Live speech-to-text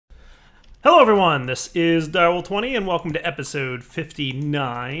Hello everyone, this is Direwolf20 and welcome to episode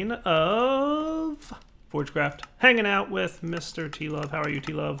 59 of Forgecraft. Hanging out with Mr. T-Love. How are you,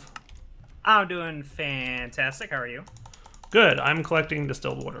 T-Love? I'm doing fantastic. How are you? Good. I'm collecting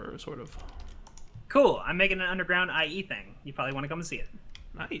distilled water, sort of. Cool. I'm making an underground IE thing. You probably want to come and see it.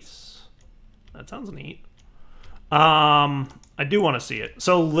 Nice. That sounds neat. I do want to see it.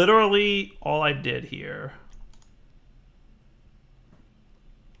 So literally all I did here...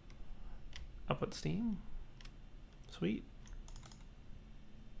 Output Steam. Sweet.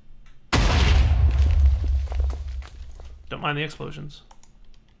 Don't mind the explosions.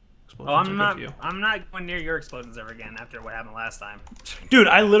 I'm not going near your explosions ever again after what happened last time. Dude,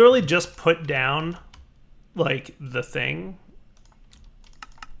 I literally just put down like the thing.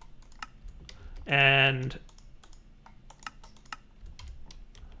 And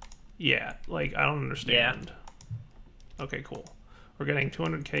yeah, like I don't understand. Yeah. Okay, cool. We're getting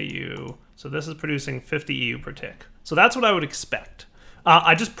 200 KU, so this is producing 50 EU per tick. So that's what I would expect.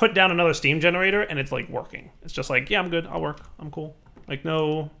 I just put down another steam generator, and it's like working. It's just like, yeah, I'm good. I'll work. I'm cool. Like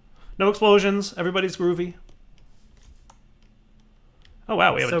no explosions. Everybody's groovy. Oh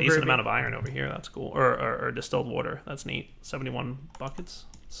wow, we have a decent amount of iron over here. That's cool. Or distilled water. That's neat. 71 buckets.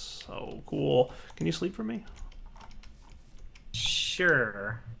 So cool. Can you sleep for me?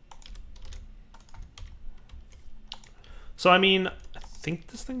 Sure. So I mean, I think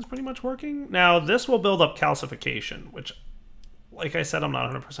this thing's pretty much working. Now, this will build up calcification, which, like I said, I'm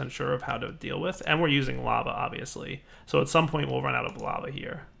not 100% sure of how to deal with. And we're using lava, obviously. So at some point, we'll run out of lava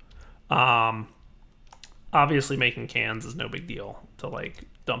here. Obviously, making cans is no big deal to, like,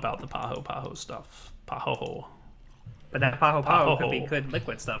 dump out the paho stuff. Paho. But that paho could be good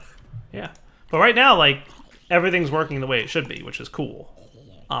liquid stuff. Yeah. But right now, like, everything's working the way it should be, which is cool.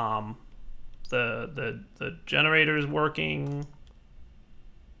 The generator's working.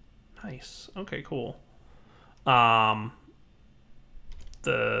 Nice. Okay, cool. The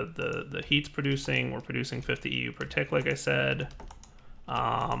heat's producing. We're producing 50 EU per tick, like I said.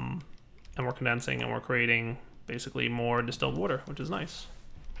 And we're condensing and we're creating basically more distilled water, which is nice.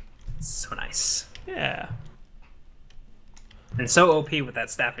 So nice. Yeah. And so OP with that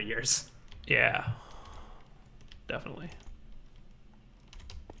staff of yours. Yeah. Definitely.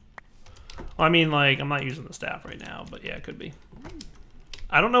 Well, I mean, like, I'm not using the staff right now, but yeah, it could be.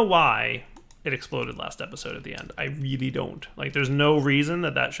 I don't know why it exploded last episode at the end. I really don't. Like, there's no reason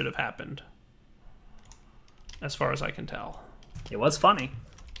that that should have happened. As far as I can tell. It was funny.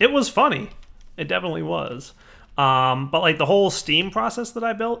 It was funny. It definitely was. But, like, the whole steam process that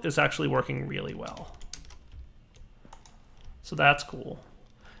I built is actually working really well. So that's cool.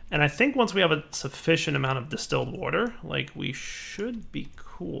 And I think once we have a sufficient amount of distilled water, like, we should be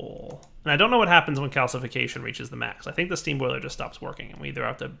cool. And I don't know what happens when calcification reaches the max. I think the steam boiler just stops working, and we either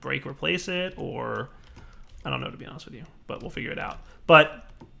have to replace it, or... I don't know, to be honest with you. But we'll figure it out. But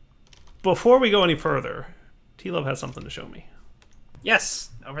before we go any further, T-Love has something to show me. Yes,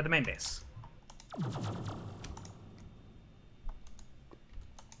 over the main base.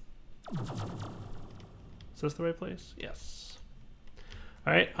 Is this the right place? Yes.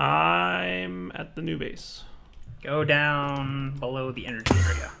 Alright, I'm at the new base. Go down below the energy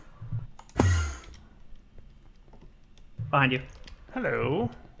area. Behind you. Hello.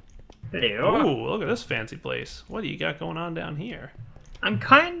 Hello. Ooh, look at this fancy place. What do you got going on down here? I'm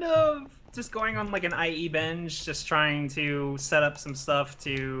kind of just going on like an IE binge, just trying to set up some stuff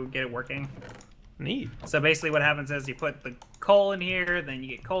to get it working. Neat. So basically what happens is you put the coal in here, then you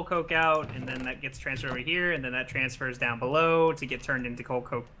get coal coke out, and then that gets transferred over here, and then that transfers down below to get turned into coal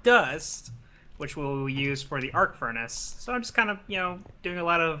coke dust, which we'll use for the arc furnace. So I'm just kind of, you know, doing a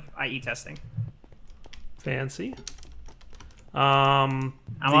lot of IE testing. Fancy. The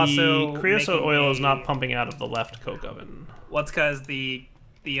creosote oil is not pumping out of the left coke oven. Well, it's because the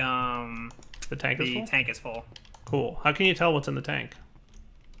tank is full. Cool. How can you tell what's in the tank?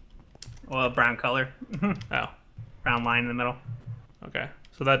 Well, brown color. Oh. Brown line in the middle. Okay.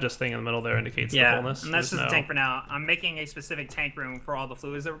 So that just thing in the middle there indicates the fullness? And that's just the tank for now. I'm making a specific tank room for all the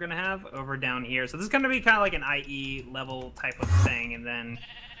fluids that we're going to have over down here. So this is going to be kind of like an IE level type of thing, and then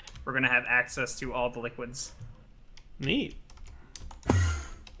we're going to have access to all the liquids. Neat.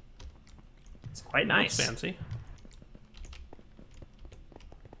 It's quite nice. That's fancy.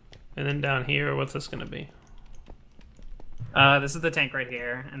 And then down here, what's this going to be? This is the tank right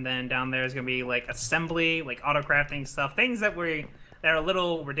here, and then down there is going to be like assembly, like auto crafting stuff, things that are a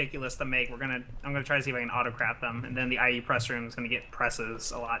little ridiculous to make. I'm gonna try to see if I can auto craft them, and then the IE press room is going to get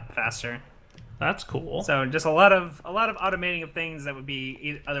presses a lot faster. That's cool. So just a lot of automating of things that would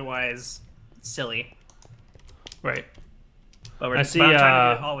be otherwise silly. Right. But I see but I'm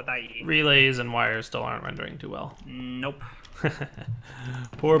trying to do it all with IE. relays and wires still aren't rendering too well. Nope.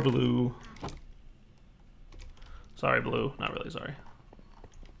 Poor Blue. Sorry, Blue. Not really sorry.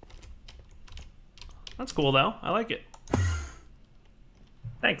 That's cool, though. I like it.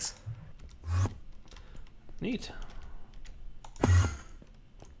 Thanks. Neat.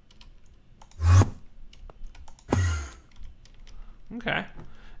 Okay.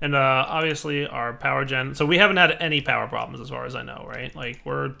 And obviously our power gen... So we haven't had any power problems as far as I know, right? Like,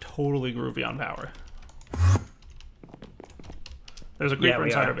 we're totally groovy on power. There's a creeper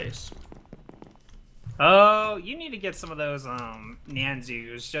inside our base. Oh, you need to get some of those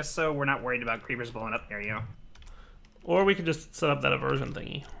Nanzus, just so we're not worried about creepers blowing up near you. Or we could just set up that aversion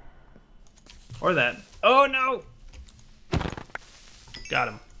thingy. Or that. Oh, no! Got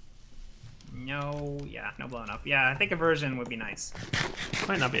him. No, yeah, no blowing up. Yeah, I think aversion would be nice.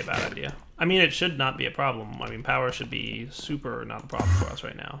 Might not be a bad idea. I mean, it should not be a problem. I mean, power should be super not a problem for us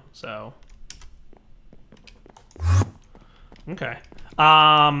right now, so... Okay.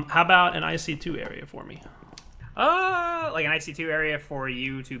 How about an IC2 area for me? Like an IC2 area for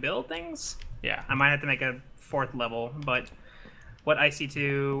you to build things? Yeah. I might have to make a 4th level, but what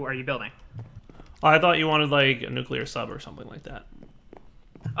IC2 are you building? Oh, I thought you wanted, like, a nuclear sub or something like that.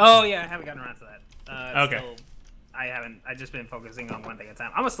 Oh, yeah, I haven't gotten around to that. Okay. Still, I haven't. I've just been focusing on one thing at a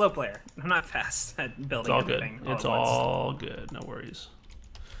time. I'm a slow player. I'm not fast at building everything. It's all good. It's all good. No worries.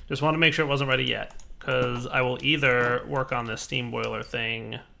 Just want to make sure it wasn't ready yet, because I will either work on this steam boiler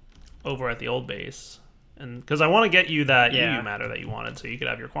thing over at the old base, and because I want to get you that UU matter that you wanted, so you could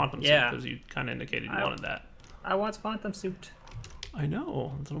have your quantum suit, because you kind of indicated you wanted that. I want quantum suit. I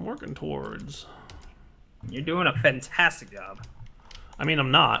know. That's what I'm working towards. You're doing a fantastic job. I mean,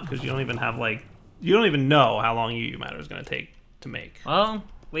 I'm not, because you don't even have, like... You don't even know how long UU matter is going to take to make. Well,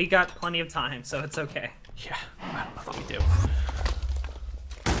 we got plenty of time, so it's okay. Yeah, I don't know if we do.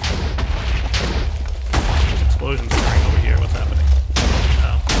 There's explosions occurring over here. What's happening?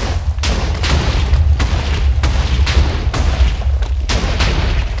 Oh.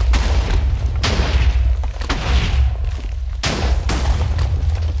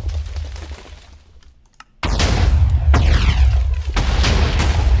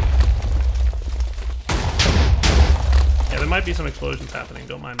 Might be some explosions happening,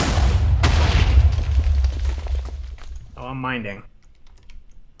 don't mind me. Oh, I'm minding.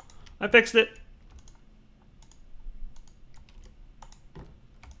 I fixed it.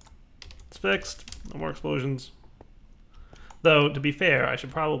 It's fixed. No more explosions. Though, to be fair, I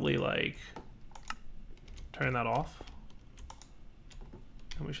should probably, like, turn that off.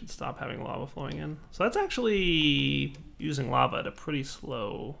 And we should stop having lava flowing in. So that's actually using lava at a pretty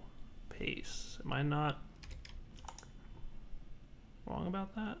slow pace. Am I not wrong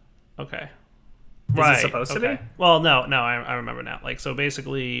about that? Okay. Is it supposed to be? Well, no, I remember now. Like, so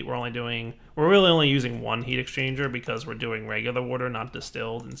basically, we're really only using one heat exchanger because we're doing regular water, not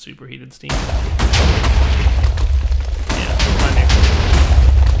distilled and superheated steam. Yeah,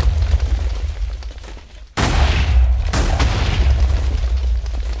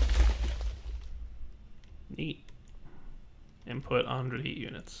 neat. Input 100 heat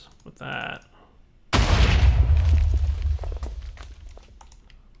units with that.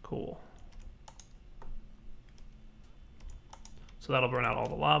 Cool. So that'll burn out all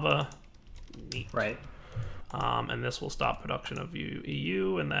the lava. Neat. Right. And this will stop production of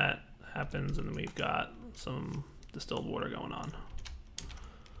EU, and that happens, and then we've got some distilled water going on.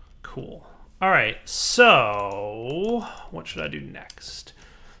 Cool. All right, so what should I do next?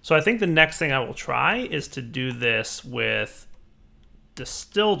 So I think the next thing I will try is to do this with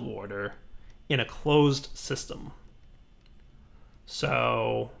distilled water in a closed system.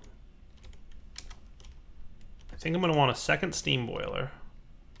 So I think I'm going to want a second steam boiler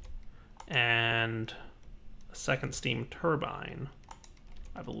and a second steam turbine,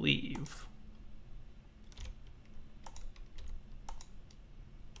 I believe.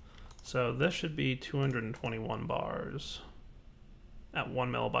 So this should be 221 bars at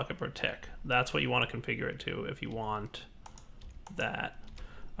 1 millibucket per tick. That's what you want to configure it to if you want that.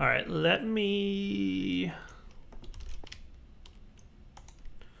 All right, let me...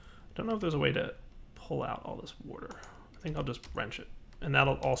 I don't know if there's a way to pull out all this water. I think I'll just wrench it. And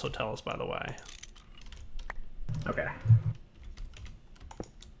that'll also tell us, by the way. Okay.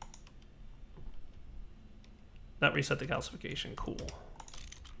 That reset the calcification. Cool.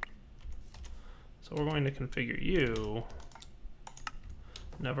 So we're going to configure you.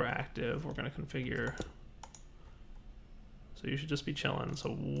 Never active. We're going to configure. So you should just be chilling. So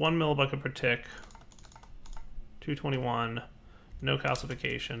 1 millibucket per tick. 221. No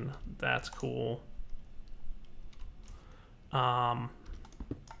calcification. That's cool. That's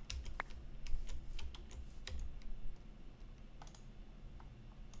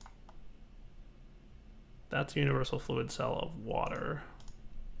a universal fluid cell of water.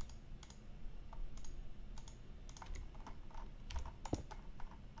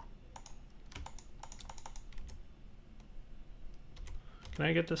 Can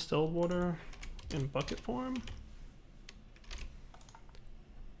I get distilled water in bucket form?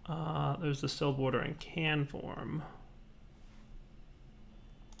 There's distilled water in can form.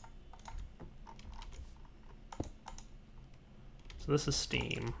 So this is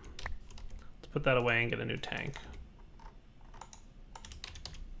steam. Let's put that away and get a new tank.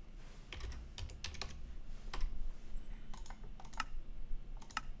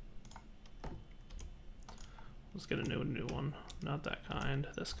 Let's get a new one. Not that kind,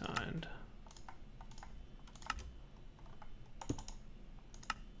 this kind.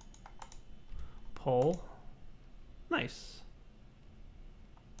 Pull. Nice.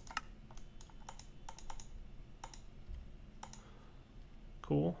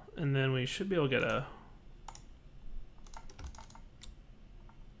 Cool. And then we should be able to get a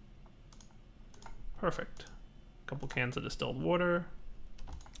perfect. Couple cans of distilled water.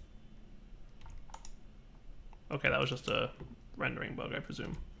 Okay, that was just a rendering bug, I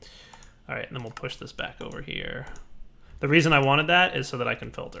presume. All right, and then we'll push this back over here. The reason I wanted that is so that I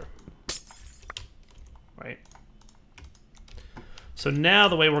can filter. Right? So now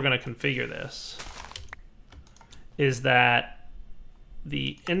the way we're going to configure this is that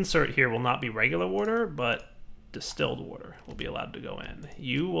the insert here will not be regular water, but distilled water will be allowed to go in.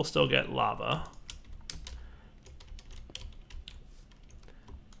 You will still get lava.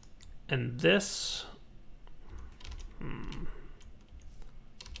 And this...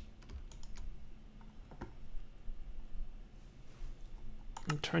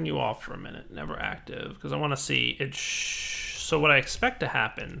 I'll turn you off for a minute, never active, because I want to see it. So what I expect to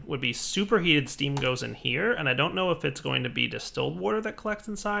happen would be superheated steam goes in here, and I don't know if it's going to be distilled water that collects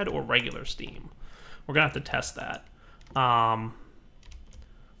inside or regular steam. We're gonna have to test that. But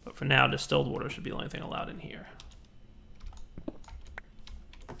for now, distilled water should be the only thing allowed in here.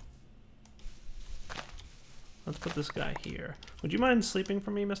 Let's put this guy here. Would you mind sleeping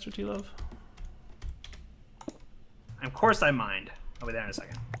for me, Mr. T-Love? Of course I mind. I'll be there in a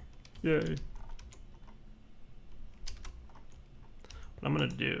second. Yay. What I'm gonna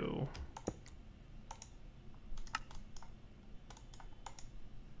do...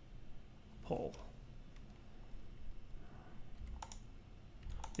 Pull.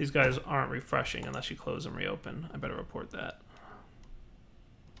 These guys aren't refreshing unless you close and reopen. I better report that.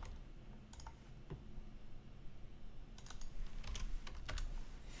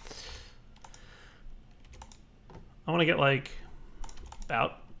 I want to get like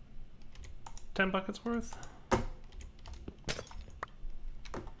about 10 buckets worth.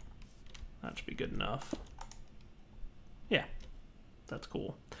 That should be good enough. Yeah, that's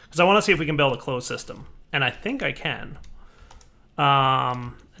cool. Because I want to see if we can build a closed system. And I think I can.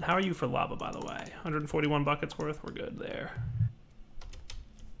 And how are you for lava, by the way? 141 buckets worth? We're good there.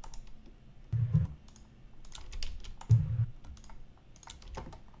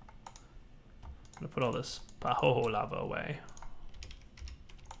 I'm going to put all this Pahoho lava away.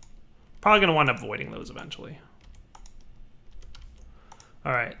 Probably going to wind up voiding those eventually.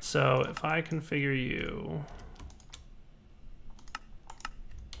 All right, so if I configure you,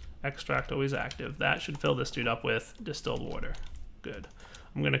 extract always active, that should fill this dude up with distilled water. Good.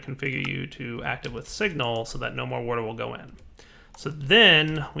 I'm going to configure you to active with signal so that no more water will go in. So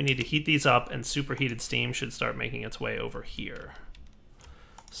then we need to heat these up, and superheated steam should start making its way over here.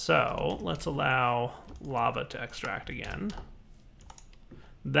 So let's allow lava to extract again.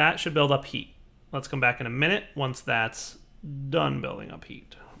 That should build up heat. Let's come back in a minute once that's done building up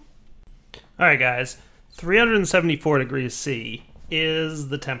heat. All right, guys, 374 degrees C is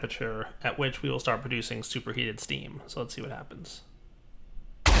the temperature at which we will start producing superheated steam. So let's see what happens.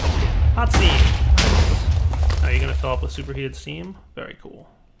 Hot steam. Are you going to fill up with superheated steam? Very cool.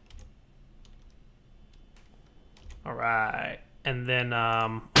 All right, and then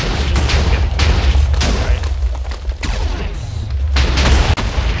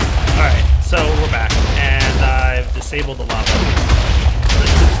Alright, so we're back, and I've disabled the lava. So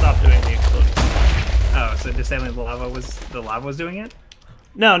this should stop doing the exploding. Oh, so disabling the lava was doing it?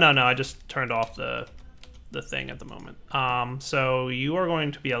 No, I just turned off the thing at the moment. So you are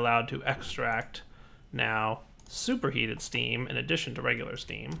going to be allowed to extract now superheated steam in addition to regular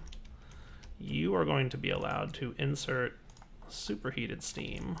steam. You are going to be allowed to insert superheated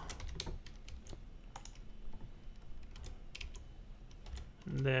steam.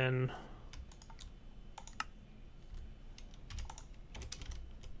 And then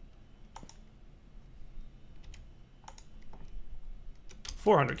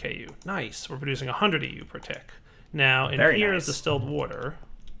 400 KU. Nice. We're producing 100 EU per tick. Now, in Very here nice. is distilled water.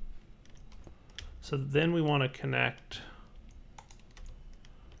 So then we want to connect...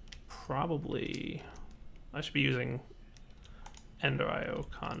 Probably... I should be using Ender IO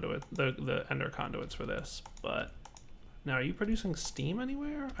conduit, the Ender conduits for this, but... Now, are you producing steam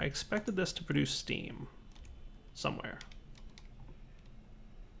anywhere? I expected this to produce steam somewhere.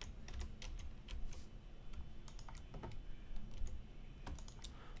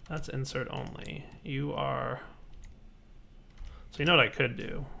 That's insert only. You are... So you know what I could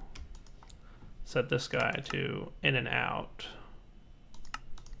do? Set this guy to in and out.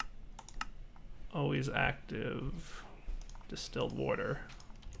 Always active distilled water.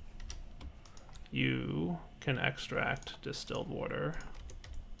 You can extract distilled water.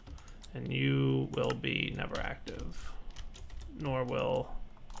 And you will be never active. Nor will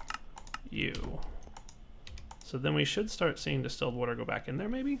you. So then we should start seeing distilled water go back in there,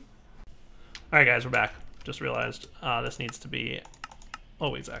 maybe? Alright guys, we're back. Just realized this needs to be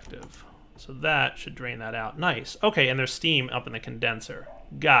always active. So that should drain that out. Nice. Okay, and there's steam up in the condenser.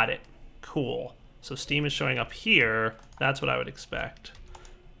 Got it. Cool. So steam is showing up here. That's what I would expect.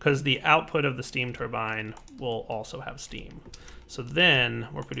 Because the output of the steam turbine will also have steam. So then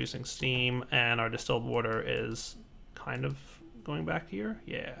we're producing steam, and our distilled water is kind of going back here.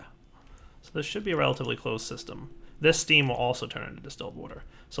 Yeah. So this should be a relatively closed system. This steam will also turn into distilled water.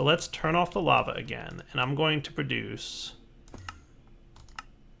 So let's turn off the lava again, and I'm going to produce...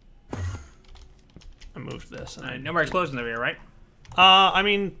 I moved this. And No more explosions over here, right? I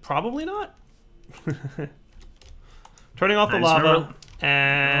mean, probably not. Turning off the lava,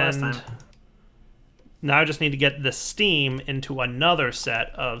 and now I just need to get the steam into another set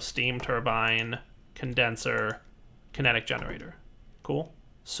of steam turbine, condenser, kinetic generator. Cool.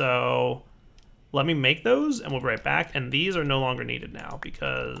 So let me make those, and we'll be right back. And these are no longer needed now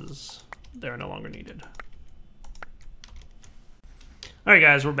because they're no longer needed. All right,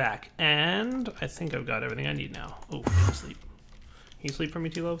 guys, we're back, and I think I've got everything I need now. Oh, I need to sleep. Can you sleep for me,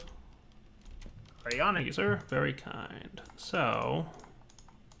 T-Love? Are you on Thank it? you, sir. Very kind. So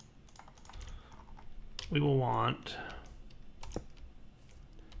we will want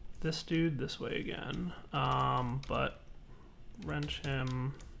this dude this way again, but wrench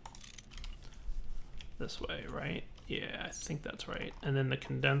him this way, right? Yeah, I think that's right. And then the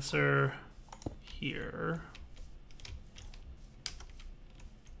condenser here.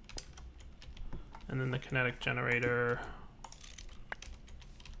 And then the kinetic generator.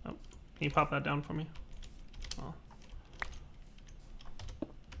 Oh, can you pop that down for me? Well,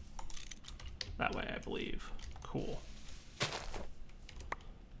 that way, I believe. Cool.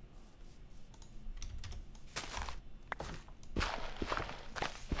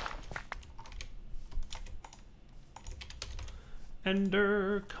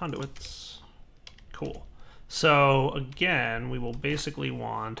 Ender conduits. Cool. So again, we will basically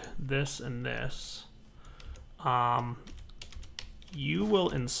want this and this. You will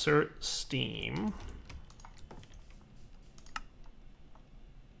insert steam.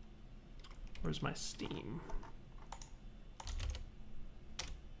 Where's my steam?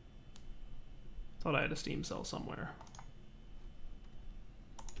 Thought I had a steam cell somewhere.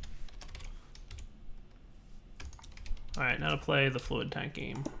 All right, now to play the fluid tank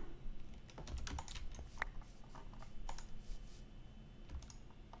game.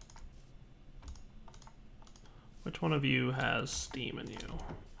 Which one of you has steam in you?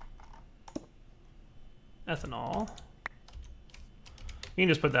 Ethanol. You can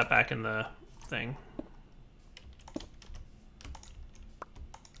just put that back in the thing.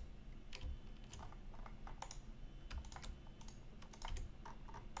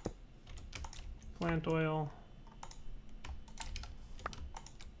 Plant oil.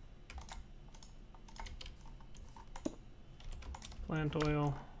 Plant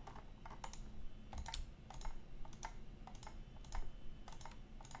oil.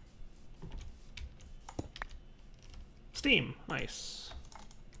 Steam, nice.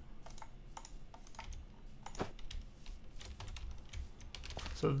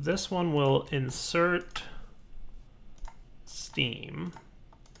 So this one will insert steam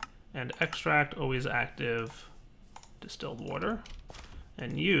and extract always active distilled water,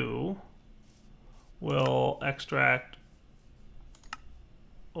 and you will extract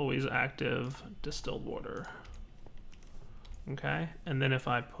always active distilled water. Okay, and then if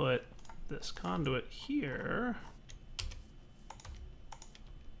I put this conduit here,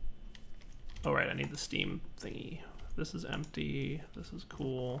 oh right, I need the steam thingy. This is empty, this is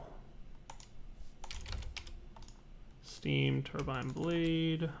cool. Steam turbine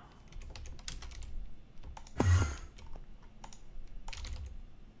blade.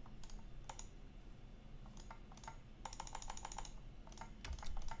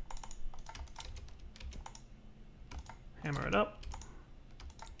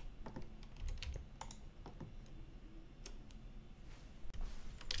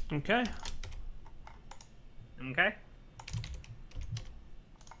 Okay. Okay.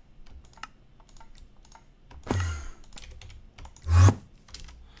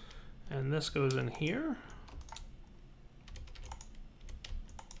 And this goes in here.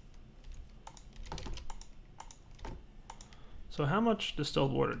 So how much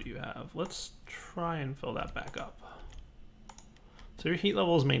distilled water do you have? Let's try and fill that back up. So your heat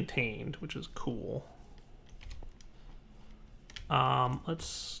level is maintained, which is cool.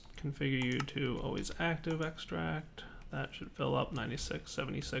 Let's configure you to always active extract. That should fill up 96,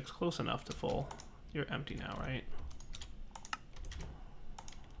 76, close enough to full. You're empty now, right?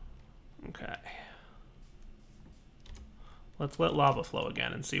 Okay. Let's let lava flow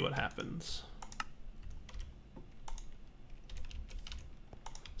again and see what happens.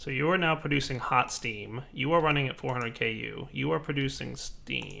 So you are now producing hot steam. You are running at 400 KU. You are producing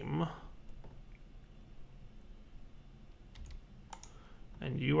steam.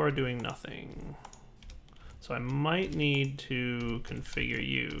 And you are doing nothing. So I might need to configure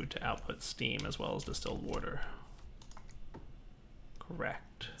you to output steam as well as distilled water.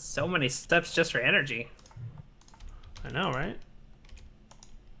 Correct. So many steps just for energy. I know, right?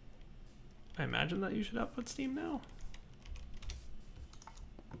 I imagine that you should output steam now.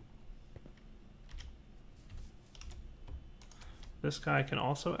 This guy can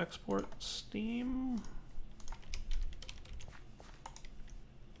also export steam.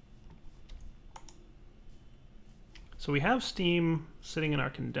 So we have steam sitting in our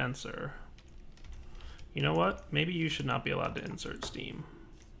condenser. You know what? Maybe you should not be allowed to insert steam.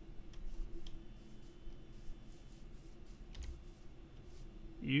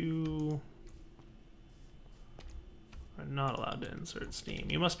 You are not allowed to insert steam.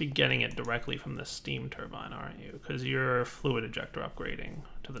 You must be getting it directly from the steam turbine, aren't you? Because you're fluid ejector upgrading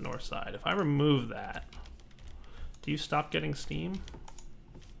to the north side. If I remove that, do you stop getting steam?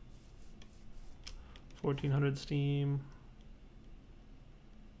 1400 steam.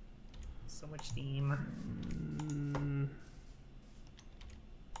 So much steam.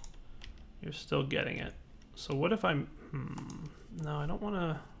 You're still getting it. So what if I'm... No, I don't want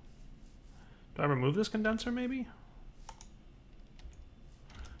to... Do I remove this condenser maybe?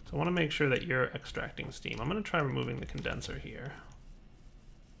 So I want to make sure that you're extracting steam. I'm going to try removing the condenser here.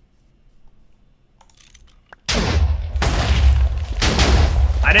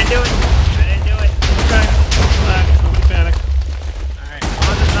 I didn't do it. I didn't do it. Okay, relax, nobody panic. Alright,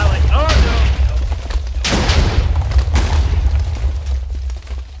 Fonda's not like, oh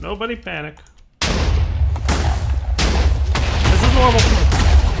no. Nobody panic. This is normal.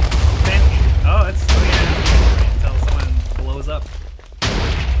 Oh, it's until someone blows up.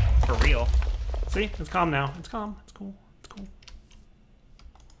 For real. See, it's calm now. It's calm. It's cool. It's cool.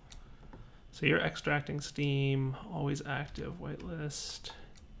 So you're extracting steam, always active, whitelist.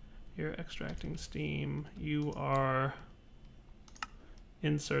 You're extracting steam. You are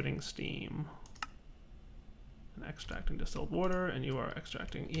inserting steam and extracting distilled water, and you are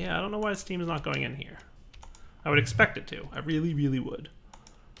extracting... Yeah, I don't know why steam is not going in here. I would expect it to. I really, really would.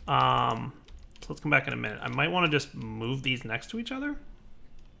 So let's come back in a minute. I might want to just move these next to each other.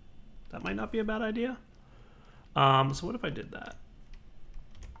 That might not be a bad idea. So what if I did that?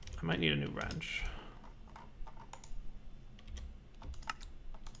 I might need a new wrench.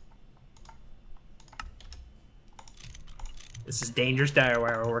 This is dangerous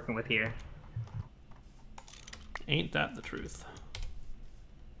direwire we're working with here. Ain't that the truth?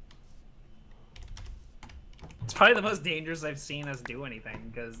 It's probably the most dangerous I've seen us do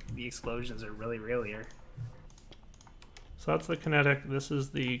anything because the explosions are really real here. So that's the kinetic, this is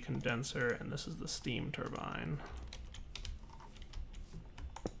the condenser, and this is the steam turbine.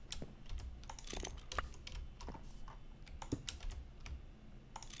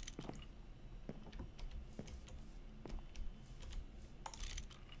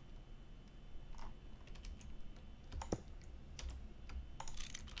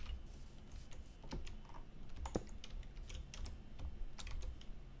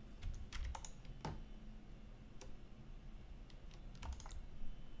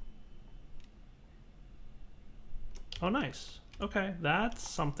 Oh, nice. Okay, that's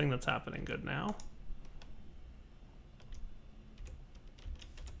something that's happening good now.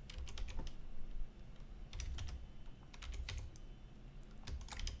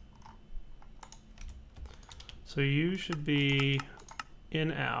 So you should be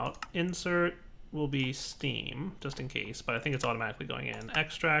in, out. Insert will be steam, just in case, but I think it's automatically going in.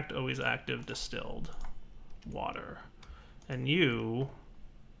 Extract, always active, distilled water. And you...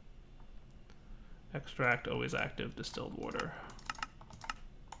 Extract, always active, distilled water.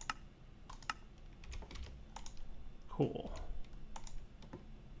 Cool.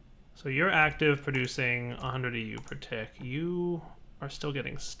 So you're active, producing 100 EU per tick. You are still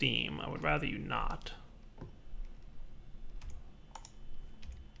getting steam. I would rather you not.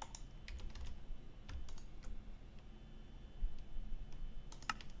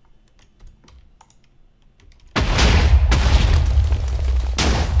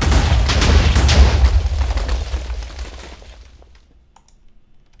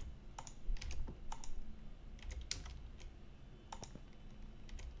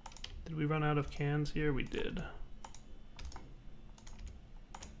 Did we run out of cans here? We did.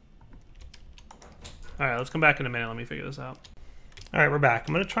 All right, let's come back in a minute. Let me figure this out. All right, we're back.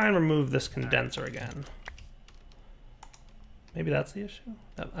 I'm going to try and remove this condenser again. Maybe that's the issue?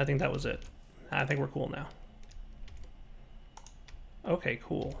 I think that was it. I think we're cool now. Okay,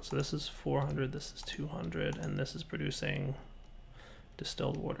 cool. So this is 400, this is 200, and this is producing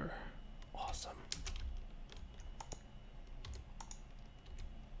distilled water. Awesome.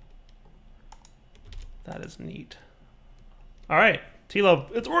 That is neat. All right, T-Lo,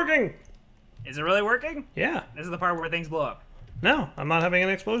 it's working! Is it really working? Yeah. This is the part where things blow up. No, I'm not having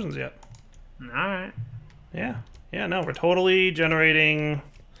any explosions yet. All right. Yeah. Yeah, no, we're totally generating...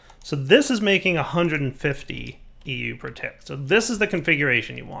 So this is making 150 EU per tick. So this is the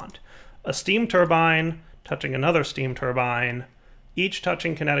configuration you want. A steam turbine touching another steam turbine, each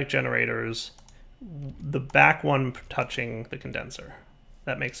touching kinetic generators, the back one touching the condenser.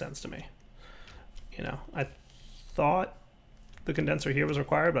 That makes sense to me. You know, I thought the condenser here was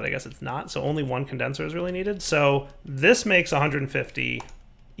required, but I guess it's not. So only one condenser is really needed. So this makes 150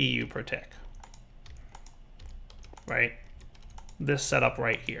 EU per tick, right? This setup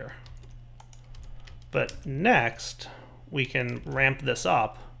right here. But next, we can ramp this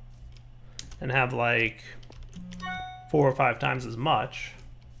up and have like 4 or 5 times as much.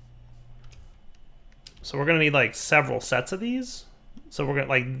 So we're gonna need like several sets of these. So we're gonna,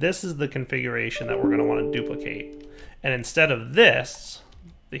 like, this is the configuration that we're gonna wanna duplicate. And instead of this,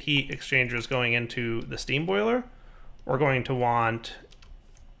 the heat exchangers going into the steam boiler, we're going to want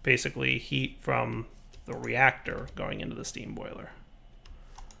basically heat from the reactor going into the steam boiler.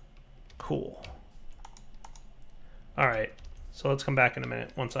 Cool. All right, so let's come back in a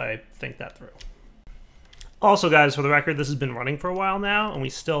minute once I think that through. Also, guys, for the record, this has been running for a while now, and we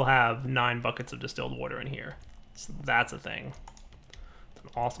still have 9 buckets of distilled water in here. So that's a thing. It's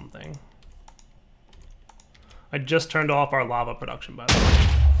an awesome thing. I just turned off our lava production, by the way.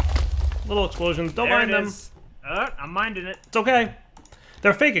 Little explosions, don't mind them. I'm minding it. It's okay.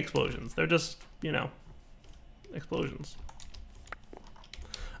 They're fake explosions. They're just, you know, explosions.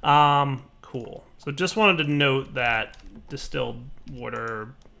 Cool. So just wanted to note that distilled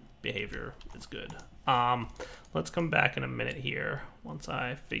water behavior is good. Let's come back in a minute here once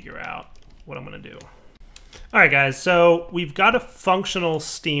I figure out what I'm going to do. All right, guys, so we've got a functional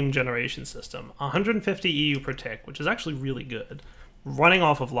steam generation system, 150 EU per tick, which is actually really good, running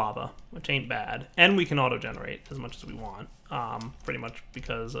off of lava, which ain't bad, and we can auto-generate as much as we want, pretty much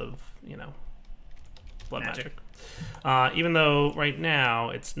because of, you know, blood magic. Even though right now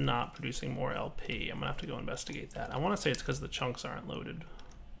it's not producing more LP. I'm gonna have to go investigate that. I want to say it's because the chunks aren't loaded.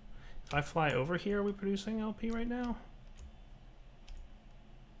 If I fly over here, are we producing LP right now?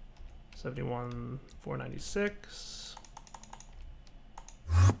 71,496.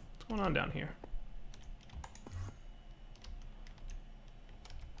 What's going on down here?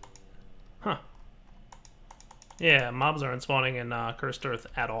 Huh. Yeah, mobs aren't spawning in Cursed Earth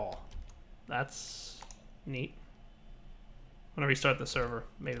at all. That's neat. I'm gonna restart the server.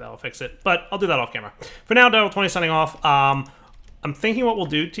 Maybe that'll fix it, but I'll do that off camera. For now, Daryl20 signing off. I'm thinking what we'll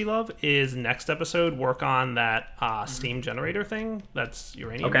do, T-Love, is next episode work on that steam generator thing that's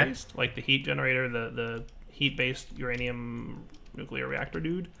uranium-based. Like the heat generator, the heat-based uranium nuclear reactor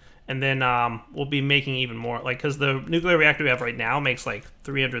dude. And then we'll be making even more, like, because the nuclear reactor we have right now makes like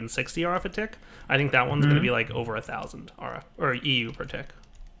 360 RF a tick. I think that one's going to be like over 1,000 RF, or EU per tick.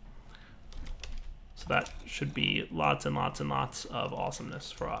 So that should be lots and lots and lots of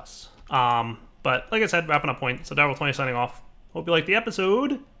awesomeness for us. But like I said, wrapping up point. So Daryl20 signing off. Hope you liked the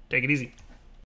episode. Take it easy.